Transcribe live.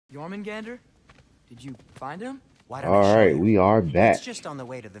Jormungandr? Did you find him? Why don't I show Alright, you? we are It's back. just on the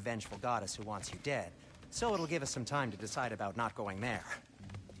way to the vengeful goddess who wants you dead. So it'll give us some time to decide about not going there.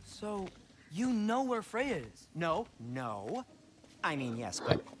 So, you know where Freya is? No. I mean, yes,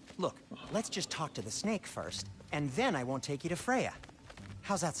 but look, let's just talk to the snake first, and then I won't take you to Freya.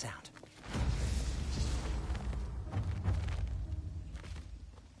 How's that sound?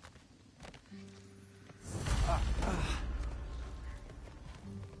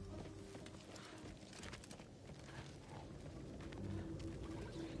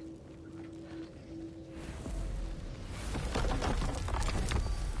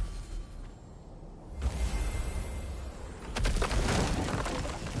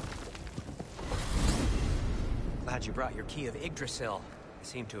 Glad you brought your key of Yggdrasil. I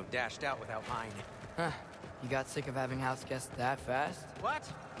seem to have dashed out without mine. Huh. You got sick of having house guests that fast? What?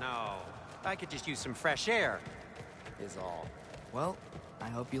 No. I could just use some fresh air, is all. Well, I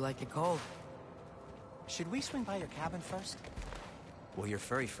hope you like it cold. Should we swing by your cabin first? Will your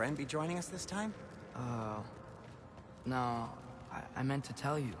furry friend be joining us this time? No. I meant to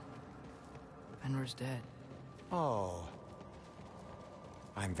tell you. Fenrir's dead. Oh.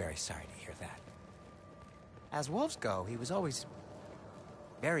 I'm very sorry to hear that. As wolves go, he was always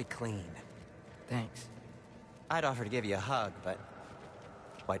very clean. Thanks. I'd offer to give you a hug, but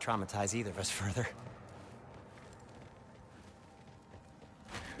why traumatize either of us further?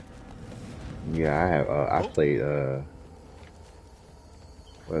 Yeah, I have. I played.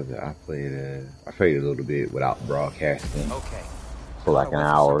 What is it? I played a little bit without broadcasting. Okay. For like an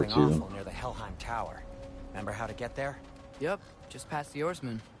hour or two. Awful near the Helheim Tower. Remember how to get there? Yep, just past the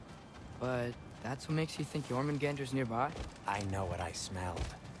oarsman. But that's what makes you think Jormungandr's nearby? I know what I smelled.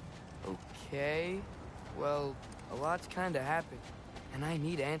 Okay. Well, a lot's kinda happened, and I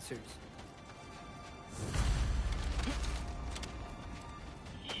need answers.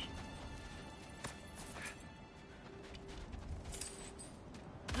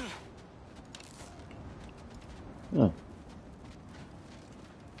 Huh.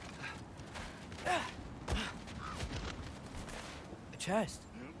 A chest.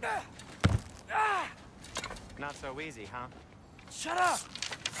 Not so easy, huh? Shut up!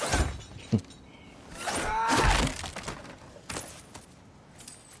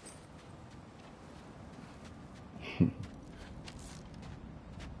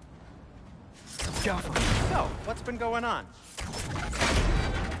 So, what's been going on?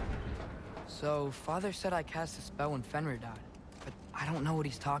 So, Father said I cast a spell when Fenrir died, but I don't know what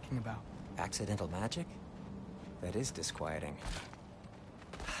he's talking about. Accidental magic? That is disquieting.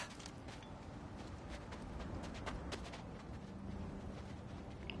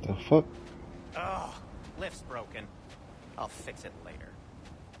 The fuck? Oh, lift's broken. I'll fix it later.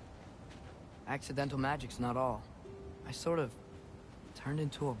 Accidental magic's not all. I sort of turned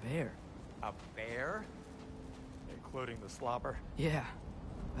into a bear. A bear? Including the slobber? Yeah,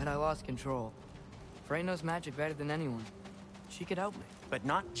 but I lost control. Freya knows magic better than anyone. She could help me. But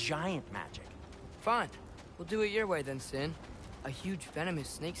not giant magic. Fine. We'll do it your way then, Sin. A huge venomous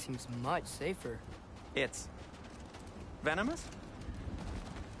snake seems much safer. It's venomous?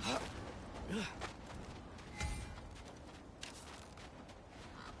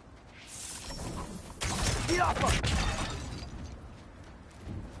 Get off her!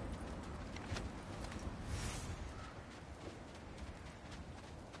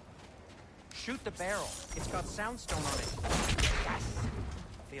 Shoot the barrel. It's got soundstone on it. Yes!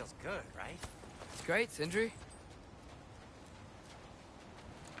 Feels good, right? It's great, Sindri.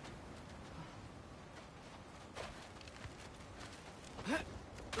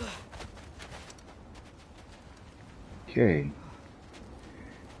 Okay.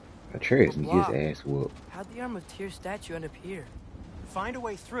 Atreus can get his ass whooped. How'd the Arm of Tyr statue end up here? Find a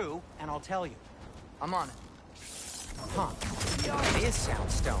way through, and I'll tell you. I'm on it. Huh. It is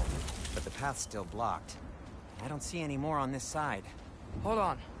soundstone, but the path's still blocked. I don't see any more on this side. Hold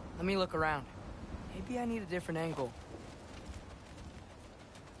on. Let me look around. Maybe I need a different angle.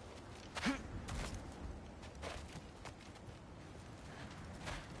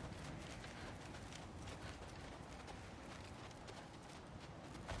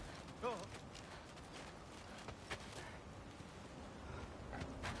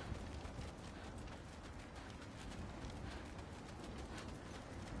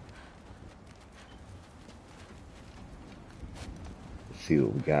 Let's see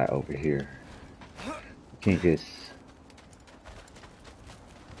what we got over here. We can't just.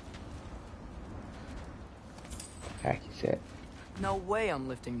 Hacky set. No way I'm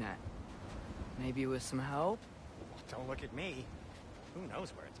lifting that. Maybe with some help? Don't look at me. Who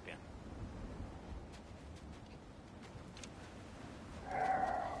knows where it's been?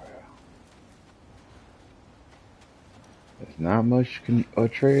 Not much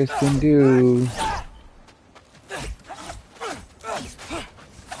Atreus can do.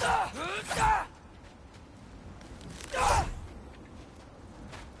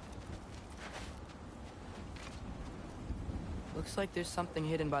 Looks like there's something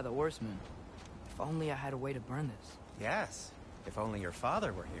hidden by the horsemen. If only I had a way to burn this. Yes, if only your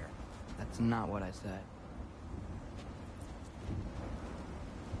father were here. That's not what I said.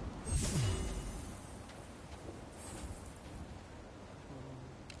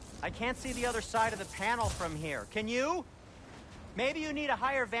 I can't see the other side of the panel from here. Can you? Maybe you need a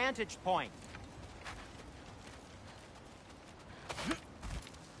higher vantage point.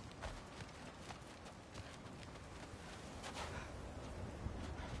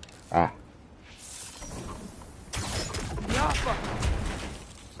 Ah. Yappa!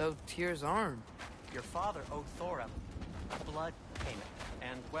 So Tyr's arm. Your father owed Thor a blood payment.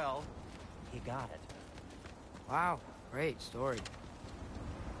 And, well, he got it. Wow, great story.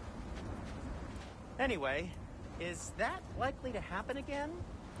 Anyway, is that likely to happen again?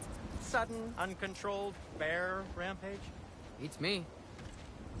 Sudden, uncontrolled bear rampage? Beats me.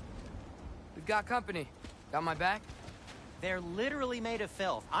 We've got company. Got my back? They're literally made of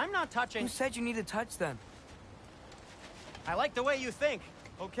filth. I'm not touching... Who said you need to touch them? I like the way you think.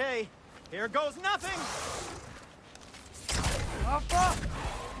 Okay, here goes nothing! Yappa!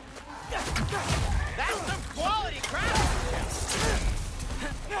 That's some quality crap!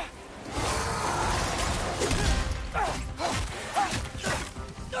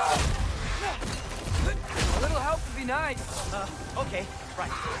 A little help would be nice. Okay,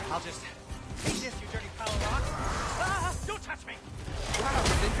 right. I'll just take this, you dirty pile of rocks. Ah, don't touch me! Wow,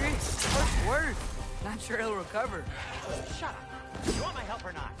 Sindri. First word. Not sure he'll recover. Shut up. You want my help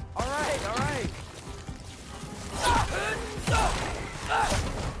or not? All right, all right.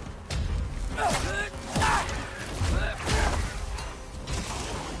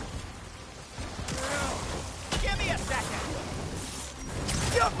 Give me a second!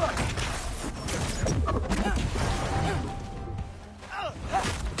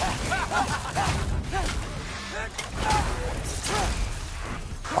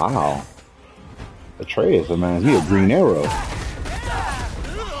 Wow. Atreus, man, he a green arrow.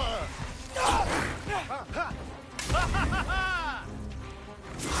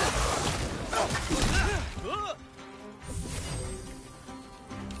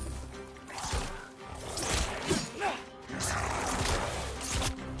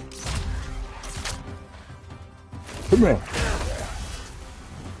 Come here.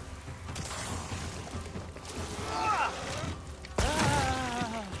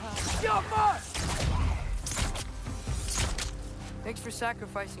 Thanks for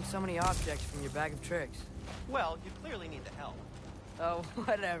sacrificing so many objects from your bag of tricks. Well, you clearly need the help. Oh,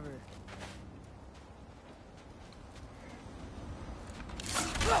 whatever.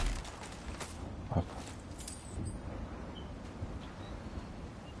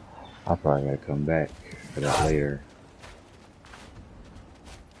 I probably gotta come back for that later.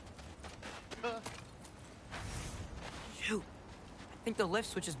 Shoot. I think the lift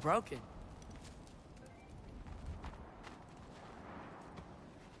switch is broken.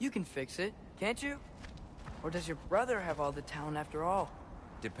 You can fix it, can't you? Or does your brother have all the talent after all?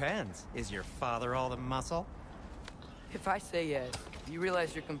 Depends. Is your father all the muscle? If I say yes, you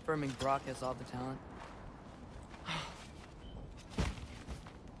realize you're confirming Brock has all the talent?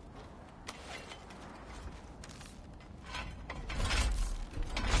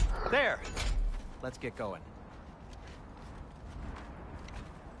 There! Let's get going.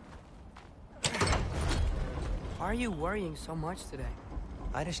 Why are you worrying so much today?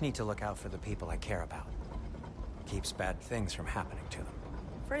 I just need to look out for the people I care about. Keeps bad things from happening to them.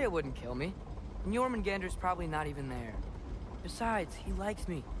 Freya wouldn't kill me. And Jormungandr's probably not even there. Besides, he likes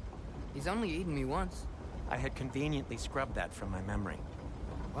me. He's only eaten me once. I had conveniently scrubbed that from my memory.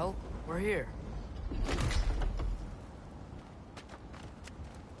 Well, we're here.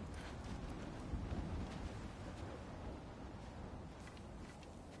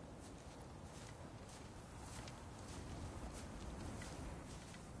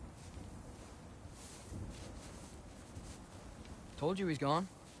 Told you he's gone.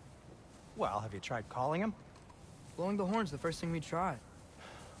 Well, have you tried calling him? Blowing the horn's the first thing we tried.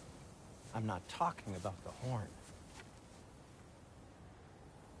 I'm not talking about the horn.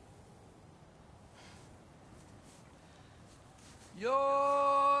 Yormuteyu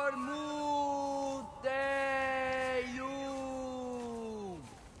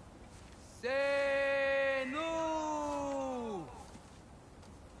Senu.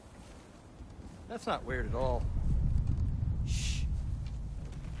 That's not weird at all. Shh.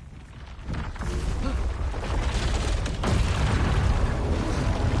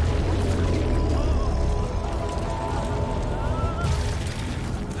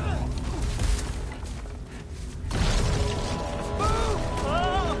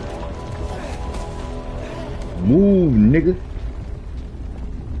 Move, nigga.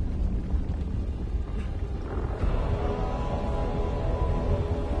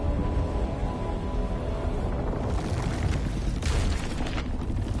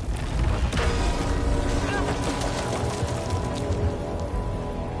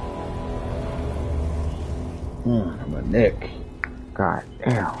 My neck. God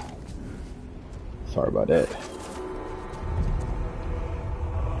damn. Sorry about that.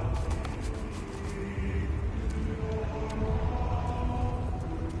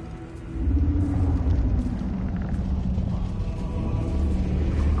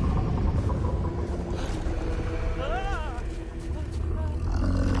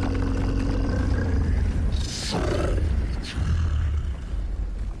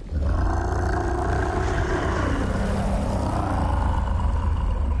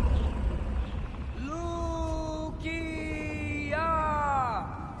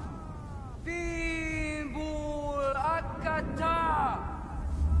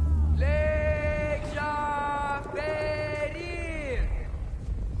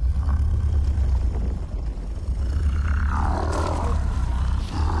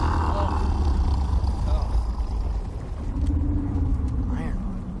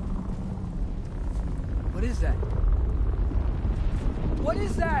 What is that? What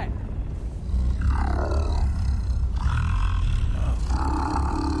is that?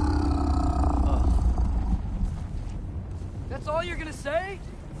 That's all you're gonna say?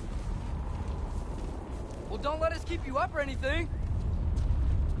 Well, don't let us keep you up or anything.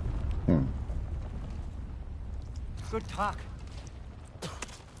 Good talk.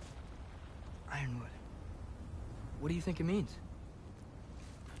 Ironwood. What do you think it means?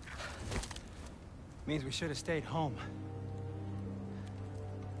 Means we should have stayed home.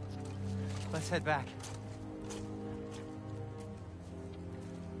 Let's head back.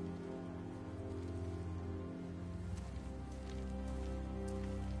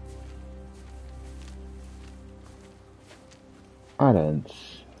 I don't.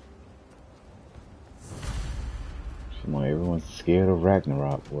 Seems like everyone's scared of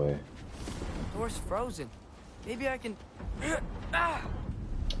Ragnarok, boy. The door's frozen. Maybe I can...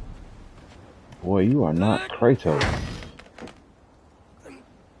 Boy, you are not Kratos.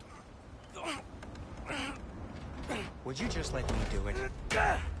 Would you just let me do it?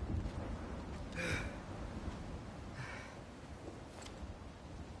 I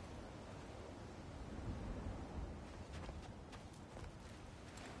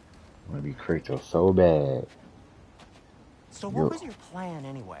want to be Kratos so bad. So what was your plan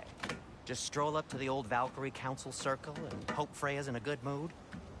anyway? Just stroll up to the old Valkyrie Council Circle and hope Freya's in a good mood?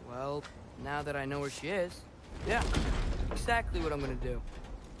 Well, now that I know where she is, yeah, exactly what I'm gonna do.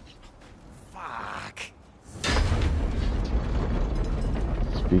 Fuck.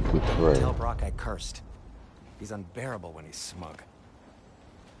 Speak with Freya. Tell Brock I cursed. He's unbearable when he's smug.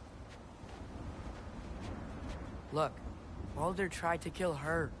 Look, Baldur tried to kill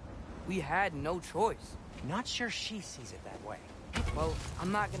her. We had no choice. Not sure she sees it that way. Well,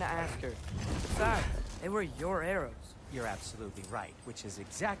 I'm not gonna ask her. Besides, they were your arrows. You're absolutely right, which is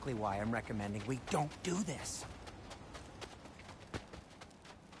exactly why I'm recommending we don't do this.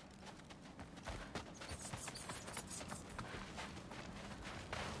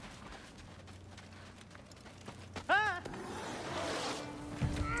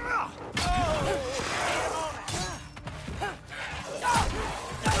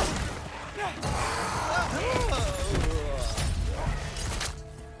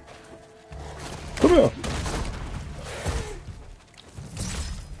 Come here.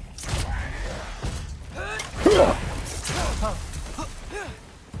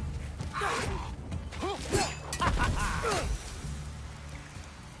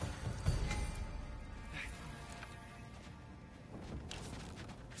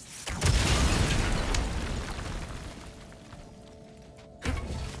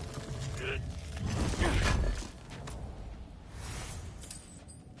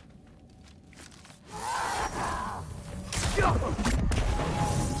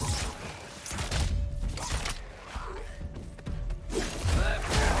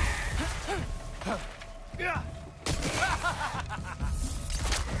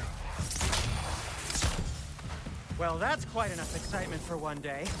 Well, that's quite enough excitement for one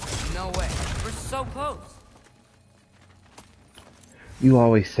day. No way. We're so close. You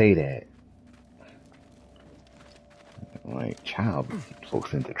always say that. Like, child,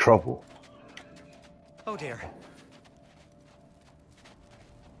 folks into trouble. Oh dear.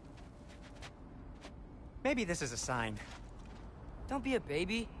 Maybe this is a sign. Don't be a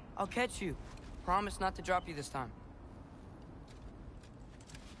baby. I'll catch you. Promise not to drop you this time.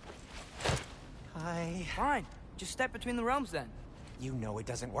 Fine. Just step between the realms then. You know it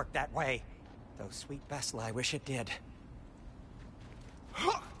doesn't work that way. Though, sweet Bessel, I wish it did.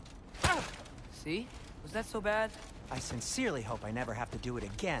 See? Was that so bad? I sincerely hope I never have to do it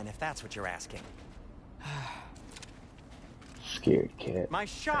again, if that's what you're asking. Scared cat. My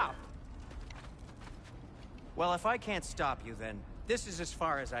shop! Well, if I can't stop you, then this is as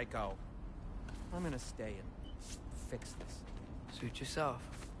far as I go. I'm gonna stay and fix this. Suit yourself.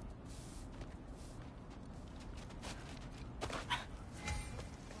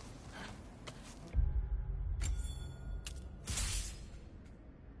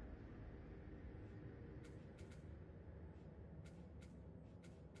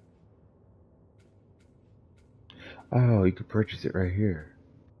 Oh, you could purchase it right here.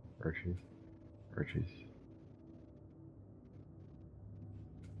 Purchase. Purchase.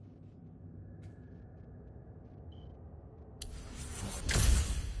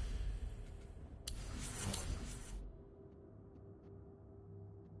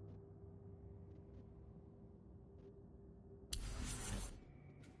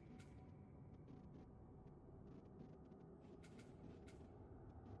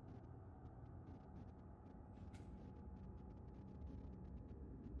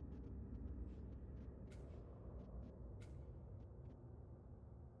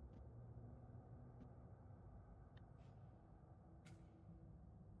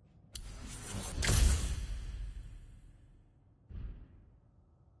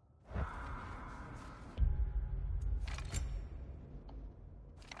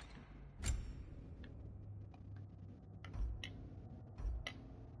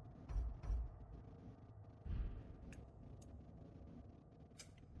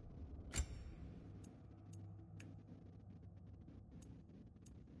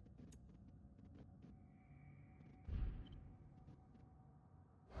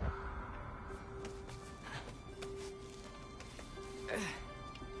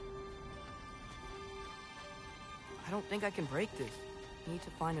 I don't think I can break this. Need to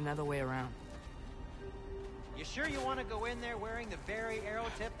find another way around. You sure you want to go in there wearing the very arrow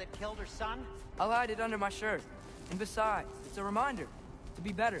tip that killed her son? I'll hide it under my shirt. And besides, it's a reminder to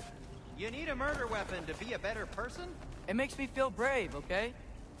be better. You need a murder weapon to be a better person? It makes me feel brave, okay?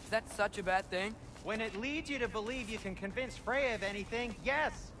 Is that such a bad thing? When it leads you to believe you can convince Freya of anything,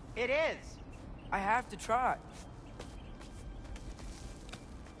 yes, it is. I have to try.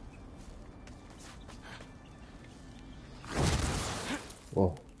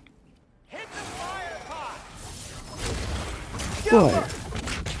 Whoa. Hit the fire pot! Fire.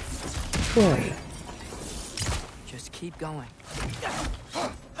 Fire. Just keep going.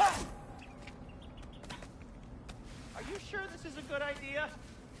 Are you sure this is a good idea?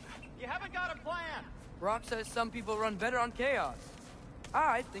 You haven't got a plan. Rock says some people run better on chaos.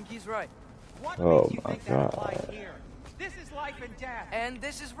 I think he's right. What Oh makes you my think that God. applies here? This is life and death. And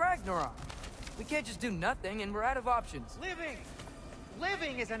this is Ragnarok. We can't just do nothing and we're out of options.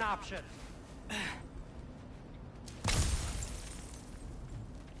 Living is an option.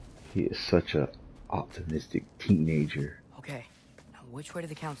 He is such a optimistic teenager. Okay, now which way to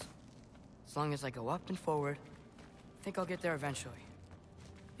the council? As long as I go up and forward, I think I'll get there eventually.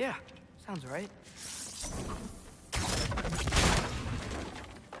 Yeah, sounds right.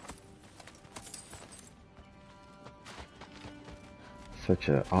 Such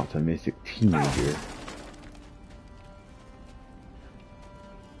an optimistic teenager.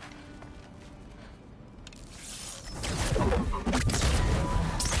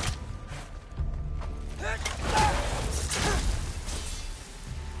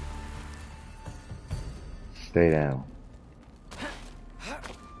 Stay down.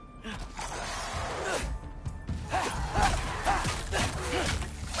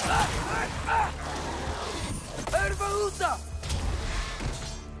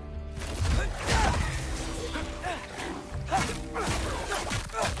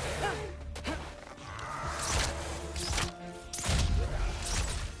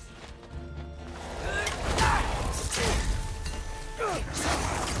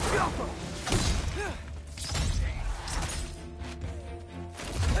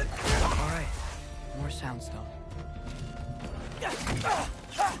 Alright, more soundstone.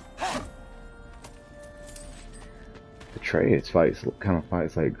 Atreus kind of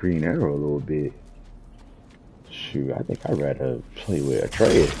fights like Green Arrow a little bit. Shoot, I think I'd rather play with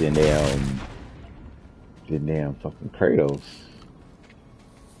Atreus than damn fucking Kratos.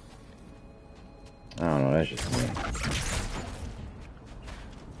 I don't know, that's just me.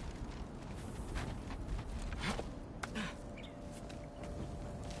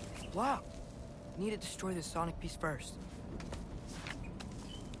 Wow, need to destroy the sonic piece first.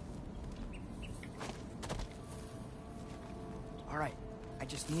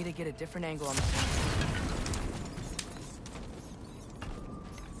 just need to get a different angle on the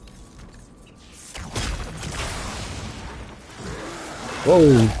Whoa.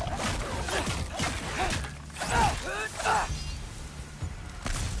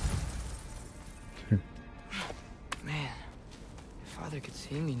 Man, if Father could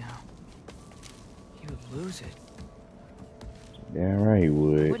see me now, he would lose it. Damn right he I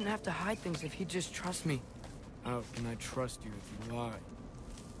would. wouldn't have to hide things if he'd just trust me. How can I trust you if you lie?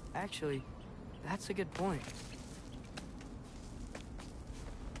 Actually, that's a good point.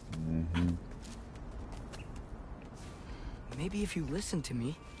 Mm-hmm. Maybe if you listen to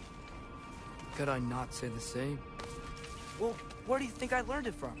me, could I not say the same? Well, where do you think I learned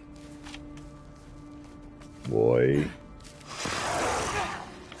it from? Boy.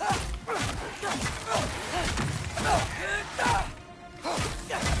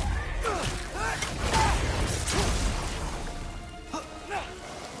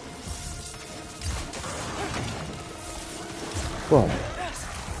 What?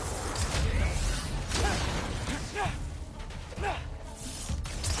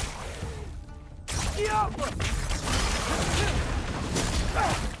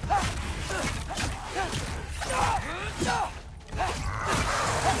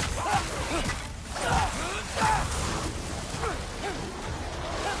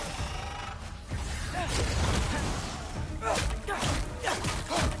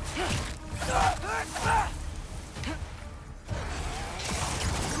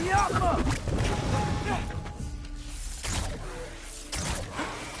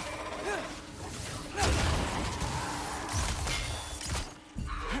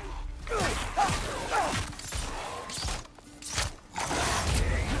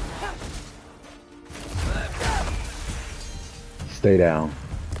 Stay down.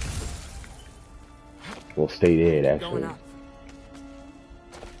 Well, stay dead, actually.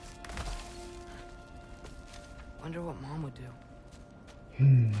 Wonder what Mom would do.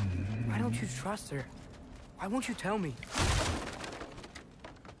 Why don't you trust her? Why won't you tell me?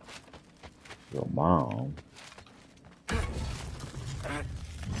 Your mom.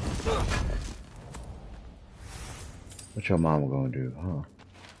 What your mama gonna do, huh?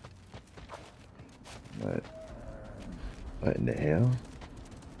 What in the hell?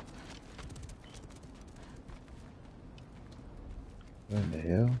 What in the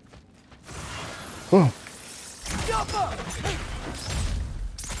hell? Oh!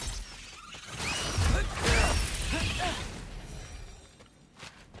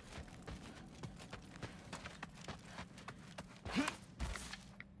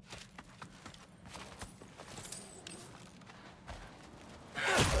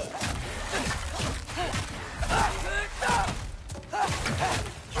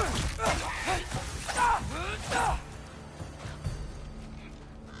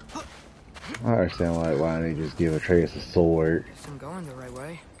 I understand why they just give Atreus a sword. Guess I'm going the right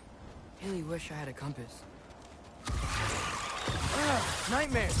way. Really wish I had a compass.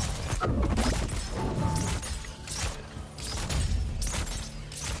 Nightmares!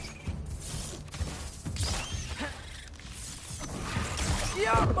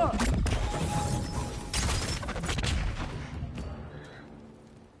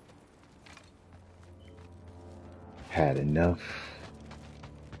 Had enough.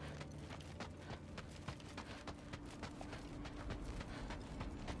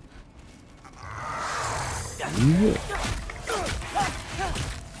 Yeah.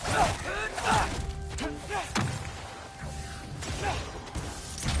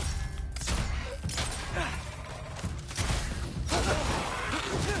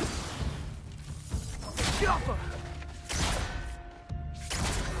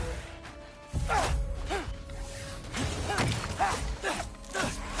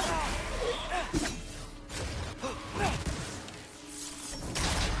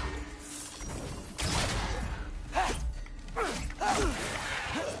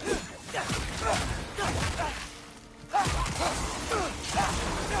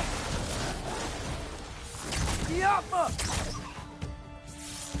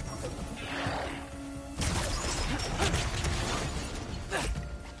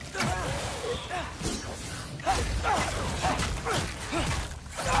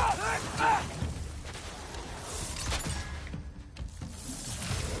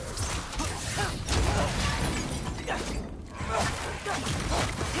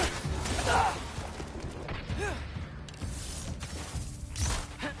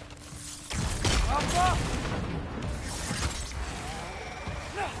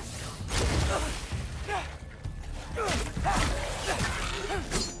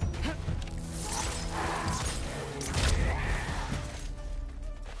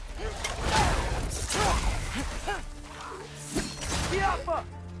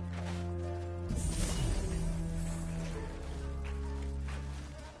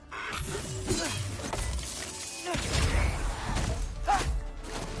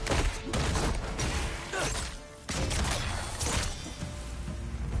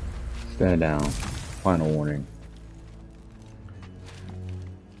 Stand down. Final warning.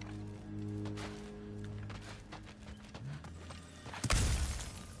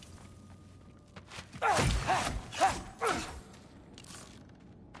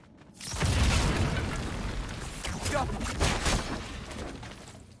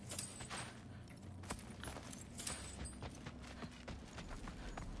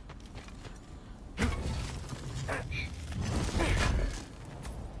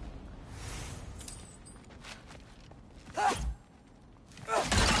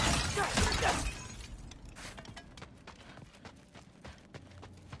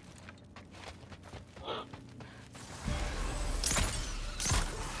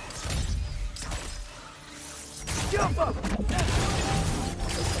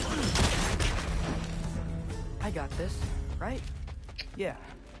 I got this, right? Yeah,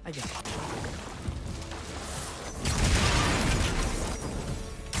 I got it.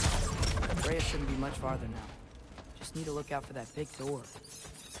 Freya shouldn't be much farther now. Just need to look out for that big door.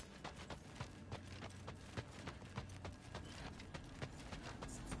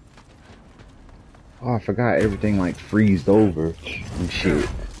 Oh, I forgot everything like freezed over and shit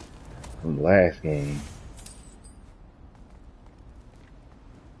from the last game.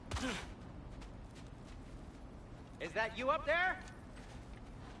 Is that you up there?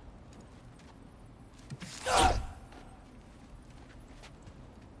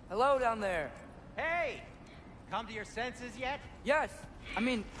 Hello down there. Hey! Come to your senses yet? Yes, I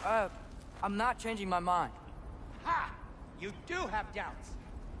mean, I'm not changing my mind. Ha! You do have doubts.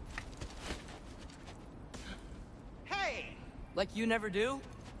 Hey! Like you never do?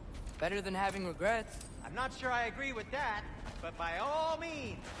 Better than having regrets. I'm not sure I agree with that, but by all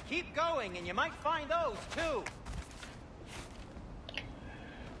means, keep going and you might find those too.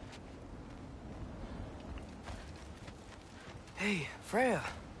 Hey, Freya.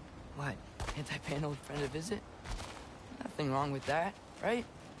 What, can't I pay an old friend a visit? Nothing wrong with that, right?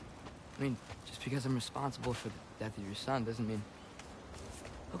 I mean, just because I'm responsible for the death of your son doesn't mean...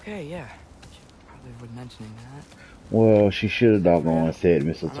 Okay, yeah. Should probably avoid mentioning that. Well, she should have doggone said Am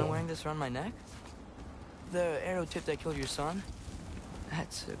I mistletoe. wearing this around my neck? The arrow tip that killed your son?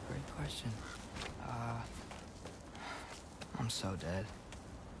 That's a great question. I'm so dead.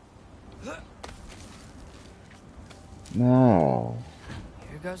 No.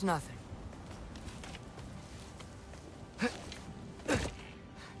 Here goes nothing.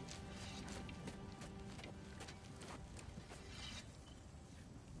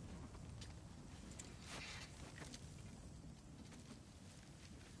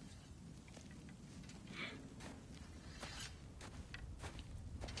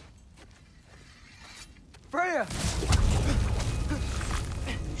 Freya!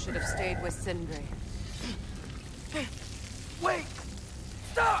 You should have stayed with Sindri. Wait!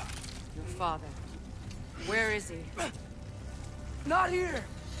 Stop! Your father. Where is he? Not here!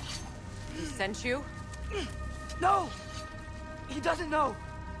 He sent you? No! He doesn't know!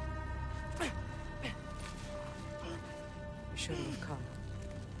 You shouldn't have come.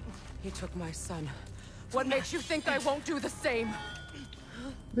 He took my son. What makes you think I won't do the same?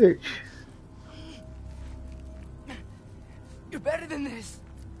 Bitch. You're better than this!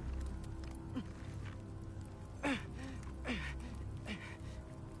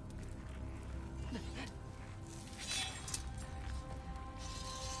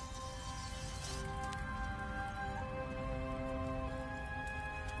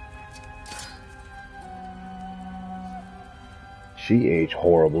 She aged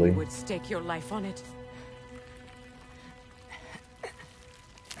horribly. You would stake your life on it.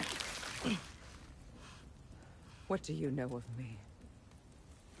 What do you know of me?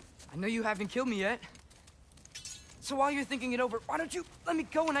 I know you haven't killed me yet. So while you're thinking it over, why don't you let me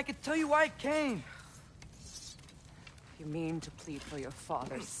go and I can tell you why I came? You mean to plead for your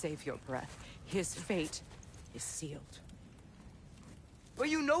father, save your breath. His fate is sealed. But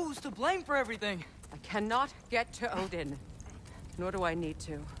you know who's to blame for everything. I cannot get to Odin. Nor do I need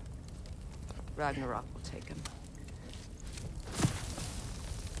to. Ragnarok will take him.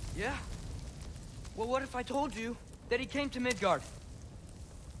 Yeah? Well, what if I told you that he came to Midgard?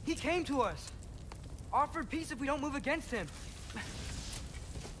 He came to us. Offered peace if we don't move against him.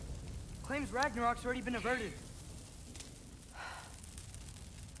 Claims Ragnarok's already been averted.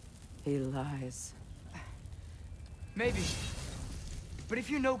 He lies. Maybe. But if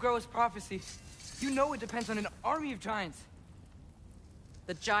you know Groa's prophecy, you know it depends on an army of giants.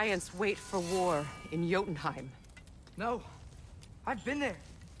 The giants wait for war in Jotunheim. No. I've been there.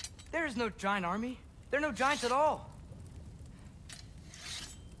 There is no giant army. There are no giants at all.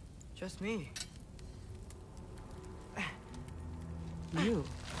 Just me. You.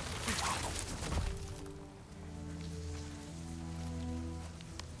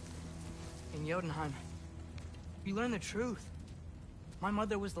 in Jotunheim, we learned the truth. My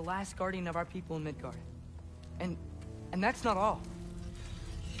mother was the last guardian of our people in Midgard. And that's not all.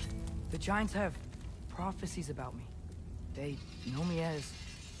 The Giants have prophecies about me. They know me as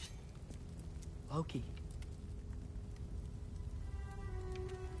Loki.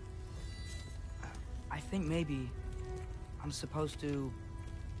 I think maybe I'm supposed to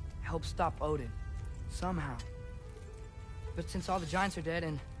help stop Odin, somehow. But since all the Giants are dead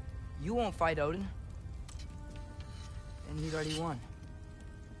and you won't fight Odin, and he's already won.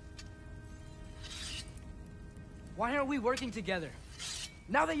 Why aren't we working together?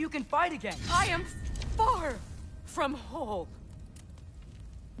 Now that you can fight again! I am far from whole.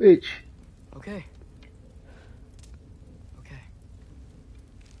 Bitch. Okay. Okay.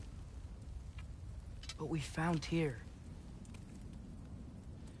 But we found Tyr.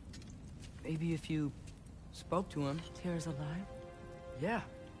 Maybe if you spoke to him. Tyr's alive? Yeah.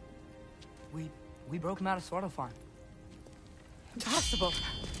 We broke him out of Svartalfheim. Impossible.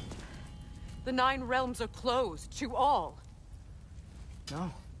 The 9 realms are closed to all.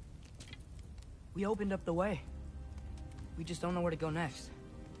 No. We opened up the way. We just don't know where to go next.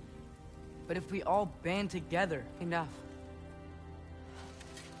 But if we all band together... Enough.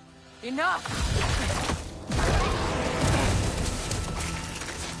 Enough!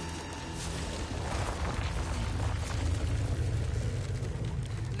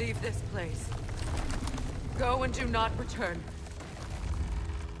 Leave this place. Go and do not return.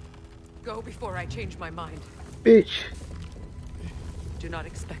 Go before I change my mind. Bitch. Do not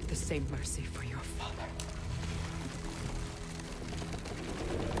expect the same mercy for your father.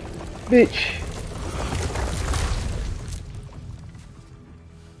 Bitch.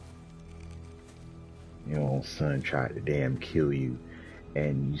 Your own son tried to damn kill you,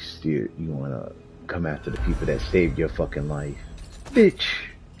 and you wanna come after the people that saved your fucking life. Bitch.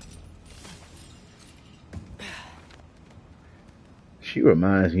 She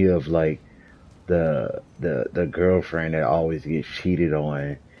reminds me of like the girlfriend that always gets cheated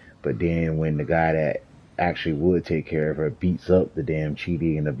on, but then when the guy that actually would take care of her beats up the damn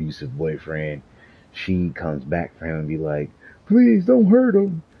cheating and abusive boyfriend, she comes back for him and be like, please don't hurt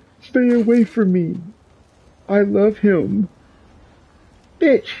him. Stay away from me. I love him.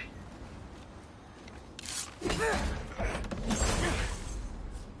 Bitch.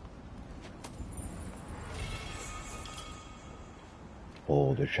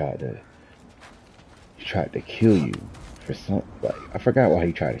 Oh, they tried to kill you for some, like, I forgot why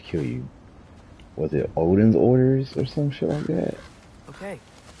he tried to kill you. Was it Odin's orders or some shit like that? Okay,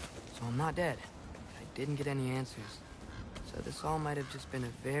 so I'm not dead. I didn't get any answers. So this all might have just been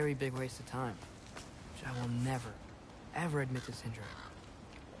a very big waste of time. Which I will never, ever admit to Sindri.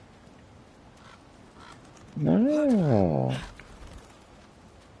 No.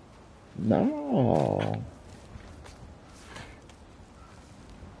 No.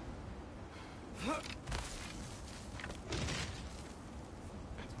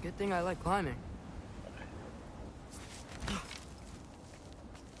 It's a good thing I like climbing.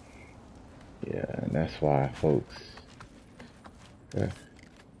 Yeah, and that's why, folks. Yeah.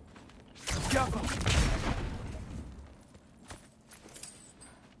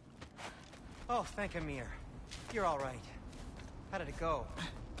 Oh, thank Amir. You're all right. How did it go? I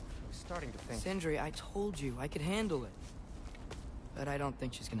was starting to think... Sindri, I told you I could handle it. But I don't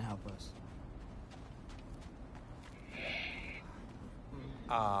think she's gonna help us.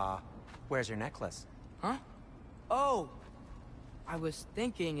 Where's your necklace? Huh? Oh! I was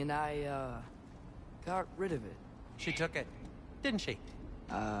thinking and I, got rid of it. She took it, didn't she?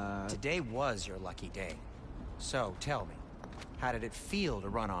 Today was your lucky day. So, tell me, how did it feel to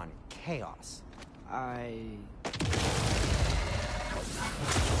run on chaos? I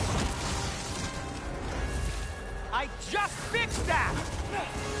just fixed that!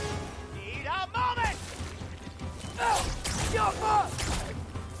 Need a moment!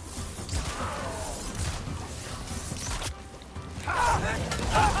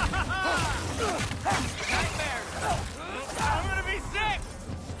 Nightmares! I'm gonna be sick!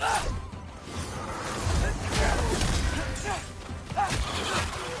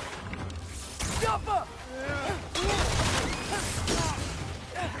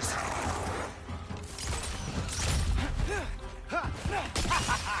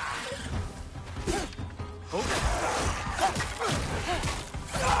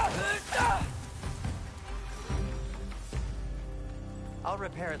 I'll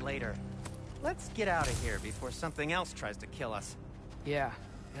repair it later. Let's get out of here before something else tries to kill us. Yeah,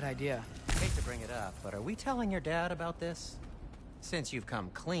 good idea. Hate to bring it up, but are we telling your dad about this? Since you've come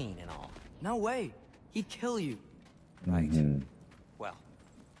clean and all. No way. He'd kill you. Right. Mhm. Well,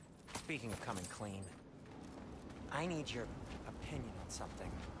 Speaking of coming clean, I need your opinion on something.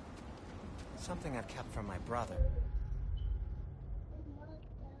 Something I've kept from my brother.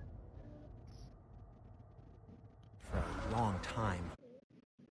 For a long time.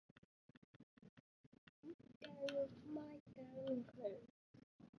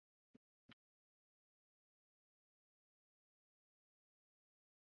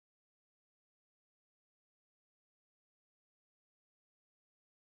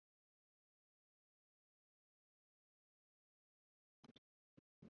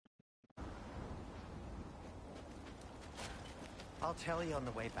 I'll tell you on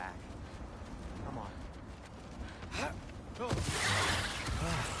the way back. Come on. Will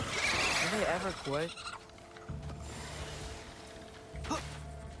they ever quit?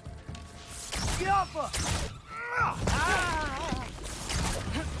 Get off her!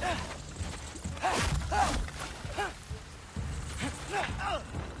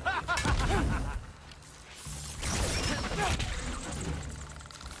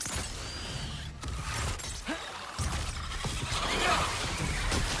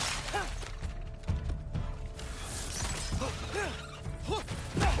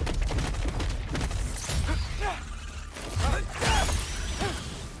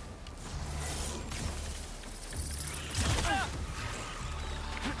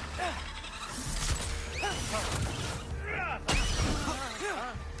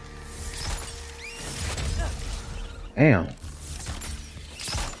 Damn.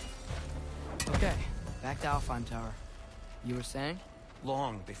 Okay, back to Alfheim Tower. You were saying?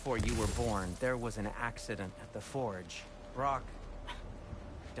 Long before you were born, there was an accident at the forge. Brock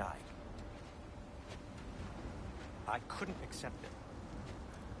died. I couldn't accept it.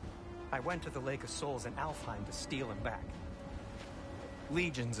 I went to the Lake of Souls in Alfheim to steal him back.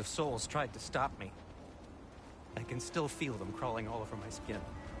 Legions of souls tried to stop me. I can still feel them crawling all over my skin.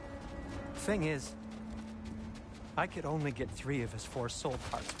 Thing is, I could only get 3 of his 4 soul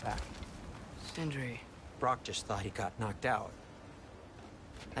parts back. Sindri. Brock just thought he got knocked out.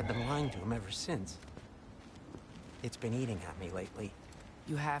 I've been lying to him ever since. It's been eating at me lately.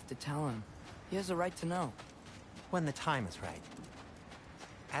 You have to tell him. He has a right to know. When the time is right.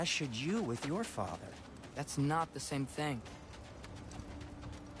 As should you with your father. That's not the same thing.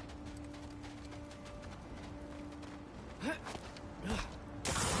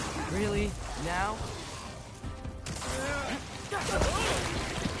 Really? Now?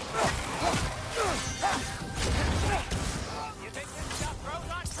 You think this stuff grows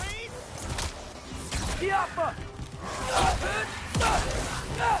on trees? Yappa!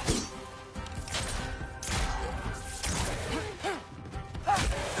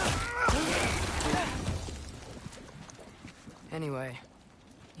 Anyway,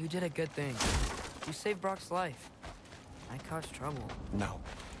 you did a good thing. You saved Brock's life. I caused trouble. No.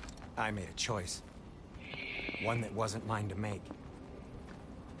 I made a choice. One that wasn't mine to make.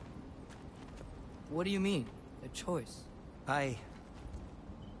 What do you mean? A choice? I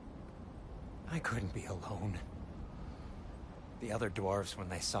couldn't be alone. The other dwarves, when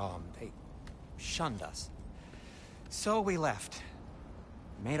they saw him, they shunned us. So we left.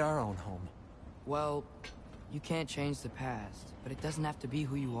 Made our own home. Well, you can't change the past, but it doesn't have to be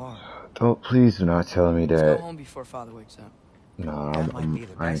who you are. Don't, please do not tell me Let's that. go home before Father wakes up. No, That might be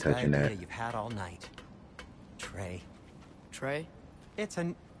the I ain't best touching idea that. you've had all night. Trey. Trey? It's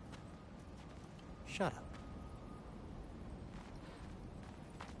an... Shut up.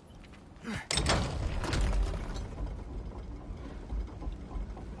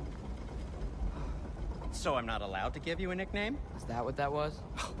 So I'm not allowed to give you a nickname? Is that what that was?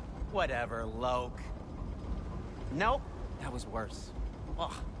 Whatever, Loke. Nope, that was worse.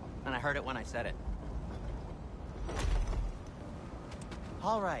 Ugh, and I heard it when I said it.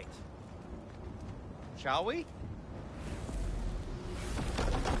 All right. Shall we?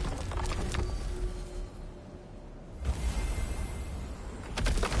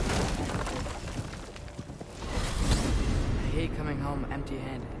 I hate coming home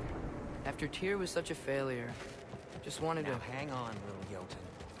empty-handed. After Tyr was such a failure, just wanted Now to... hang on, little Jotun.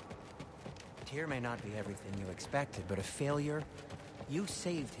 Tyr may not be everything you expected, but a failure? You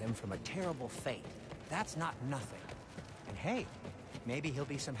saved him from a terrible fate. That's not nothing. And hey, maybe he'll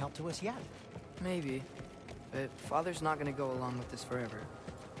be some help to us yet. Maybe. But Father's not gonna go along with this forever.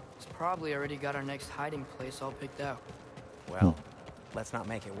 He's probably already got our next hiding place all picked out. Well, let's not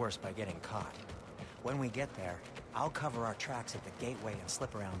make it worse by getting caught. When we get there, I'll cover our tracks at the gateway and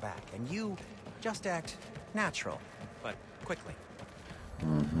slip around back. And you just act natural, but quickly.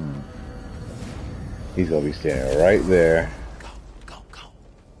 He's gonna be standing right there. Go, go, go.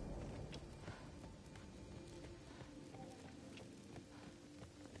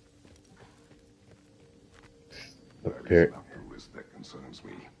 prepared. Not the risk that concerns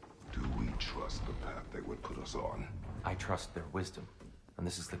me. Do we trust the path they would put us on? I trust their wisdom, and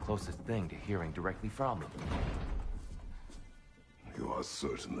this is the closest thing to hearing directly from them. You are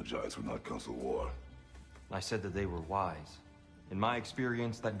certain the Giants would not counsel war? I said that they were wise. In my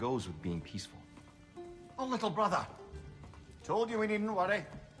experience, that goes with being peaceful. Oh, little brother. Told you we needn't worry.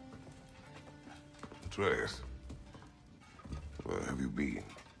 Atreus, where have you been?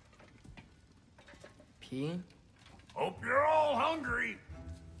 Peeing? Hope you're all hungry.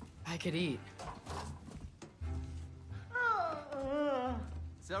 I could eat.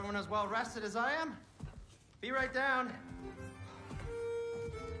 Is everyone as well rested as I am? Be right down.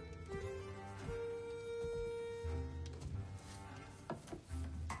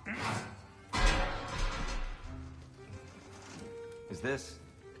 Is this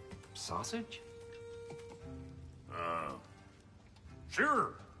sausage?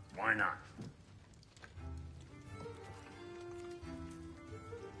 Sure. Why not?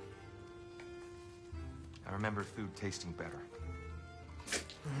 I remember food tasting better.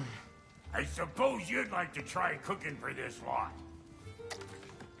 I suppose you'd like to try cooking for this lot.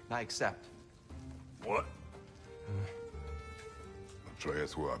 I accept. What?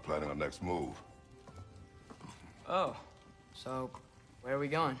 Atreus, we are planning our next move. Oh, so where are we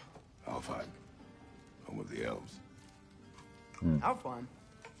going? Alfheim, home of the elves. Alfheim?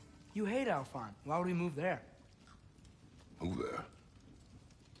 You hate Alfheim. Why would we move there? Move there?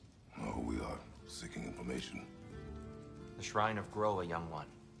 Oh, we are seeking information. The Shrine of Groa, young one.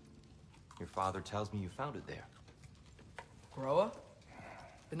 Your father tells me you found it there. Groa?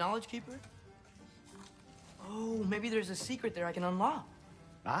 The Knowledge Keeper? Oh, maybe there's a secret there I can unlock.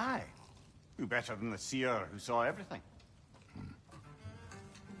 Aye. Who better than the seer who saw everything?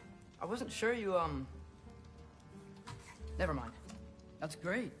 I wasn't sure you, Never mind. That's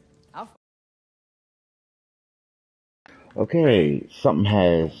great. Alpha. Okay, something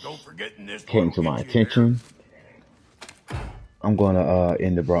has Don't forget this came to my attention. I'm gonna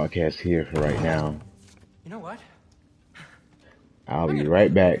end the broadcast here for right now. You know what? I'll I'm be gonna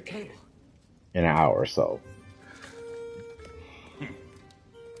right build a back table. in an hour or so.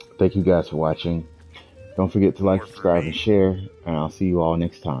 Thank you guys for watching. Don't forget to like, subscribe, and share, and I'll see you all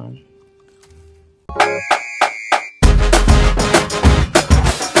next time.